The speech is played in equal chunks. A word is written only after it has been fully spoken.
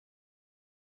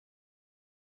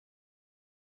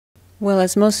Well,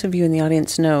 as most of you in the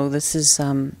audience know, this is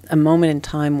a moment in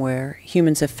time where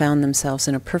humans have found themselves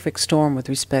in a perfect storm with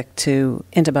respect to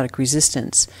antibiotic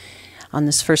resistance. On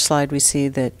this first slide, we see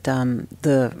that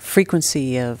the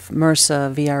frequency of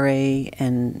MRSA, VRA,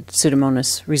 and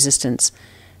Pseudomonas resistance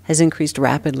has increased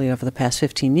rapidly over the past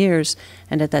 15 years,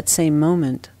 and at that same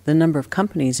moment, the number of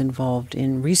companies involved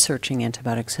in researching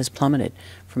antibiotics has plummeted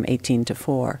from 18 to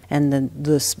 4. And then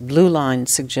this blue line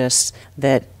suggests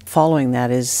that following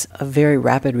that is a very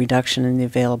rapid reduction in the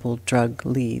available drug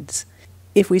leads.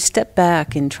 If we step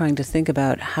back in trying to think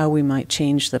about how we might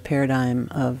change the paradigm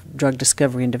of drug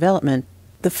discovery and development,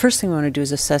 the first thing we want to do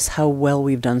is assess how well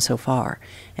we've done so far.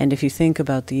 And if you think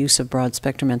about the use of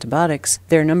broad-spectrum antibiotics,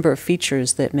 there are a number of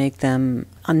features that make them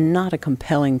not a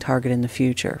compelling target in the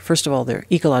future. First of all, they're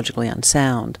ecologically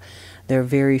unsound. There are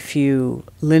very few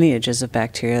lineages of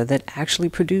bacteria that actually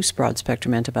produce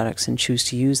broad-spectrum antibiotics and choose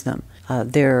to use them.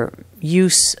 Their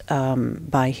use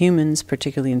by humans,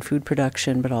 particularly in food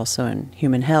production, but also in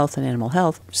human health and animal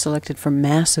health, selected for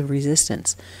massive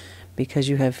resistance because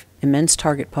you have immense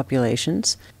target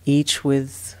populations, each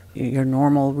with your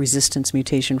normal resistance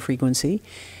mutation frequency,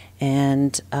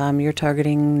 and you're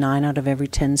targeting 9 out of every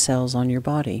 10 cells on your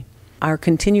body. Our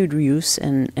continued use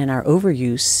and our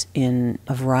overuse in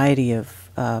a variety of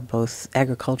both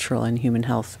agricultural and human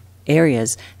health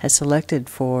areas has selected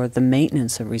for the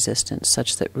maintenance of resistance,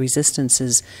 such that resistance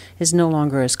is no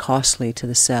longer as costly to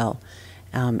the cell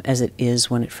as it is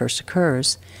when it first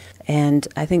occurs. And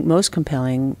I think most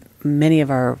compelling, many of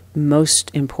our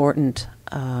most important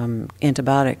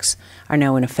antibiotics are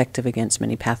now ineffective against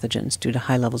many pathogens due to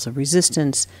high levels of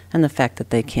resistance and the fact that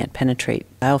they can't penetrate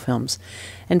biofilms.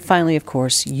 And finally, of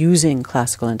course, using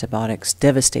classical antibiotics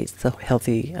devastates the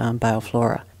healthy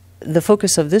bioflora. The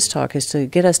focus of this talk is to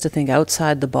get us to think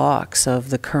outside the box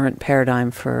of the current paradigm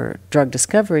for drug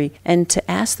discovery and to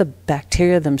ask the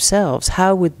bacteria themselves,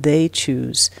 how would they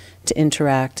choose to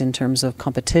interact in terms of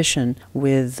competition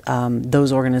with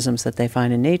those organisms that they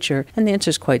find in nature? And the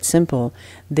answer is quite simple.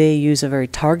 They use a very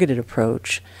targeted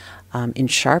approach in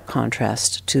sharp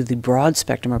contrast to the broad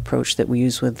spectrum approach that we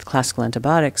use with classical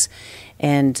antibiotics,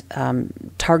 and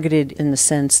targeted in the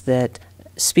sense that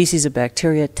species of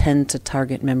bacteria tend to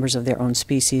target members of their own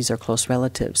species or close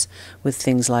relatives with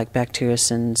things like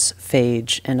Bacteriocins,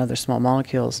 phage, and other small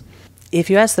molecules. If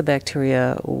you ask the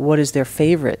bacteria what is their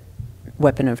favorite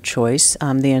weapon of choice,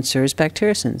 the answer is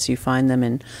Bacteriocins. You find them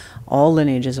in all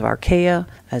lineages of archaea,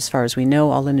 as far as we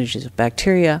know, all lineages of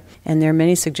bacteria, and there are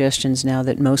many suggestions now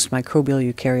that most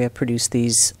microbial eukarya produce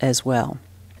these as well.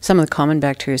 Some of the common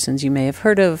Bacteriocins you may have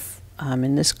heard of.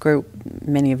 In this group,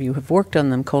 many of you have worked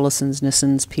on them: Colicins,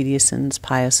 Nicins, Pediocins,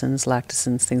 Piocins,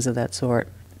 Lactocins, things of that sort.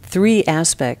 3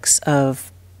 aspects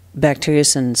of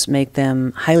Bacteriocins make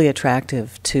them highly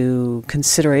attractive to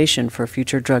consideration for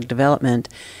future drug development,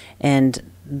 and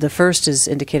the first is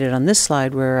indicated on this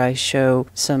slide, where I show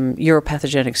some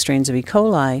uropathogenic strains of E.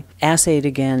 coli assayed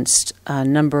against a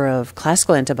number of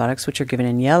classical antibiotics, which are given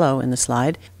in yellow in the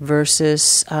slide,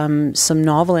 versus some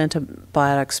novel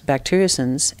antibiotics,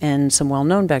 Bacteriocins, and some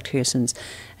well-known Bacteriocins.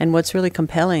 And what's really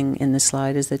compelling in this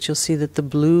slide is that you'll see that the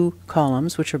blue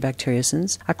columns, which are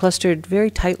Bacteriocins, are clustered very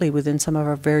tightly within some of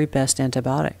our very best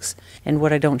antibiotics. And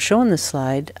what I don't show in this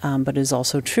slide, but is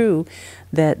also true,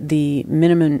 that the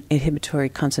minimum inhibitory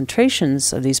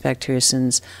concentrations of these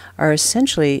Bacteriocins are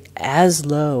essentially as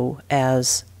low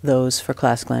as those for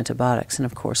classical antibiotics. And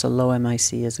of course, a low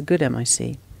MIC is a good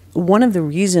MIC. One of the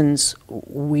reasons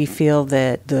we feel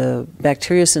that the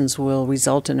Bacteriocins will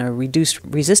result in a reduced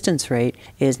resistance rate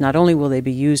is not only will they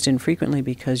be used infrequently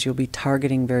because you'll be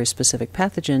targeting very specific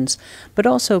pathogens, but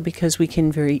also because we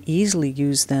can very easily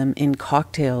use them in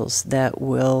cocktails that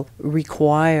will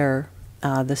require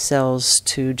the cells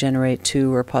to generate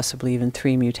 2 or possibly even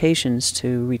 3 mutations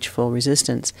to reach full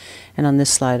resistance. And on this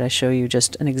slide I show you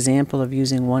just an example of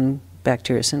using one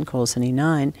Bacteriocin, Colicin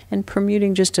E9, and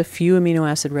permuting just a few amino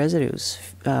acid residues,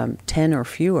 10 or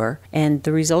fewer, and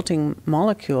the resulting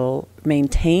molecule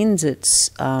maintains its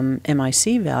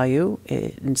MIC value.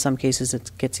 In some cases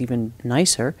it gets even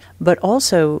nicer, but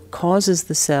also causes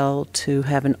the cell to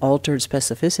have an altered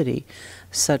specificity,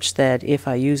 such that if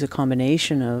I use a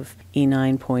combination of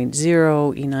E9.0,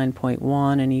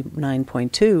 E9.1, and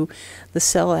E9.2, the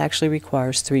cell actually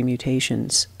requires 3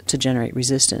 mutations to generate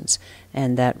resistance,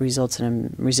 and that results in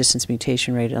a resistance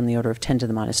mutation rate on the order of 10 to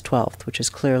the minus 12th, which is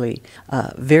clearly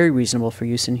very reasonable for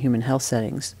use in human health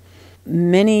settings.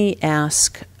 Many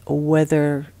ask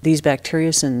whether these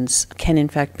bacteriocins can in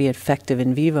fact be effective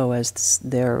in vivo as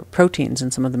their proteins,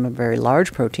 and some of them are very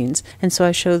large proteins. And so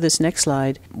I show this next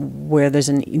slide where there's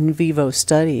an in vivo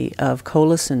study of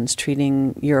colicins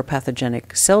treating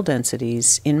uropathogenic cell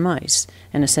densities in mice.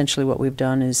 And essentially what we've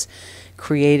done is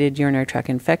created urinary tract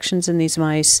infections in these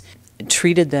mice,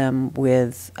 treated them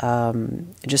with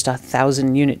just a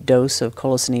 1,000-unit dose of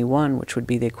colicin E1, which would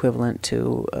be the equivalent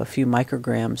to a few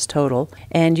micrograms total.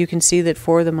 And you can see that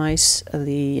 4 of the mice,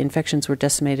 the infections were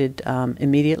decimated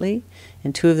immediately.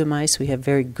 In 2 of the mice, we have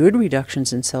very good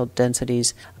reductions in cell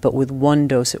densities, but with 1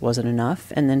 dose it wasn't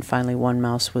enough. And then finally 1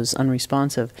 mouse was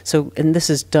unresponsive. So, and this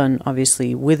is done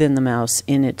obviously within the mouse,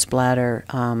 in its bladder,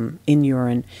 in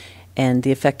urine, and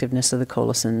the effectiveness of the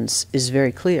colicins is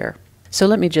very clear. So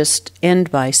let me just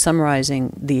end by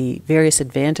summarizing the various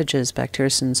advantages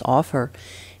bacteriocins offer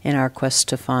in our quest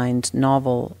to find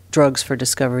novel drugs for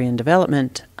discovery and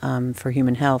development for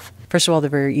human health. First of all, they're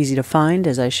very easy to find.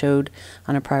 As I showed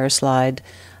on a prior slide,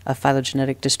 a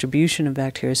phylogenetic distribution of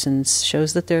bacteriocins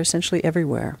shows that they're essentially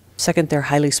everywhere. Second, they're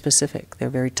highly specific. They're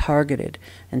very targeted.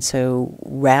 And so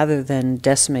rather than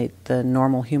decimate the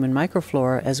normal human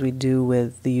microflora as we do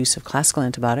with the use of classical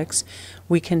antibiotics,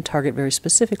 we can target very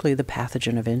specifically the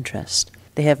pathogen of interest.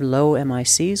 They have low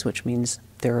MICs, which means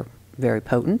they're very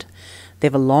potent. They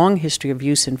have a long history of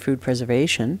use in food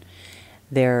preservation.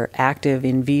 They're active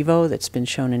in vivo, that's been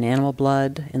shown in animal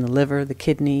blood, in the liver, the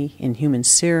kidney, in human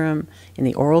serum, in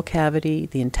the oral cavity,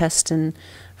 the intestine,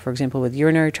 for example, with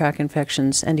urinary tract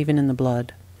infections, and even in the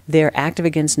blood. They're active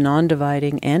against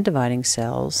non-dividing and dividing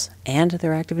cells, and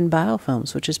they're active in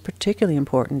biofilms, which is particularly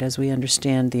important as we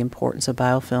understand the importance of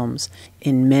biofilms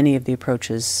in many of the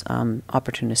approaches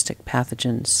opportunistic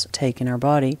pathogens take in our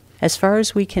body. As far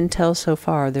as we can tell so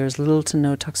far, there's little to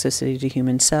no toxicity to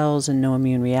human cells and no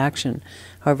immune reaction.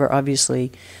 However,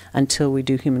 obviously, until we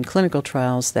do human clinical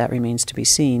trials, that remains to be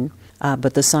seen.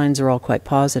 But the signs are all quite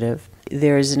positive.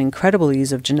 There is an incredible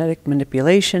ease of genetic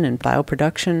manipulation and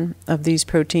bioproduction of these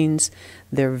proteins.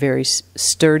 They're very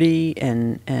sturdy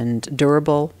and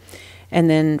durable. And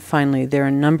then finally, there are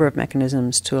a number of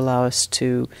mechanisms to allow us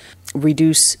to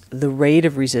reduce the rate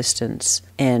of resistance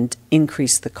and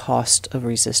increase the cost of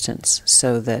resistance,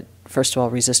 so that, first of all,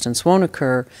 resistance won't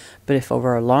occur, but if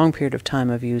over a long period of time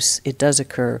of use it does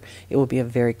occur, it will be a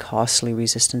very costly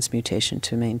resistance mutation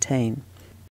to maintain.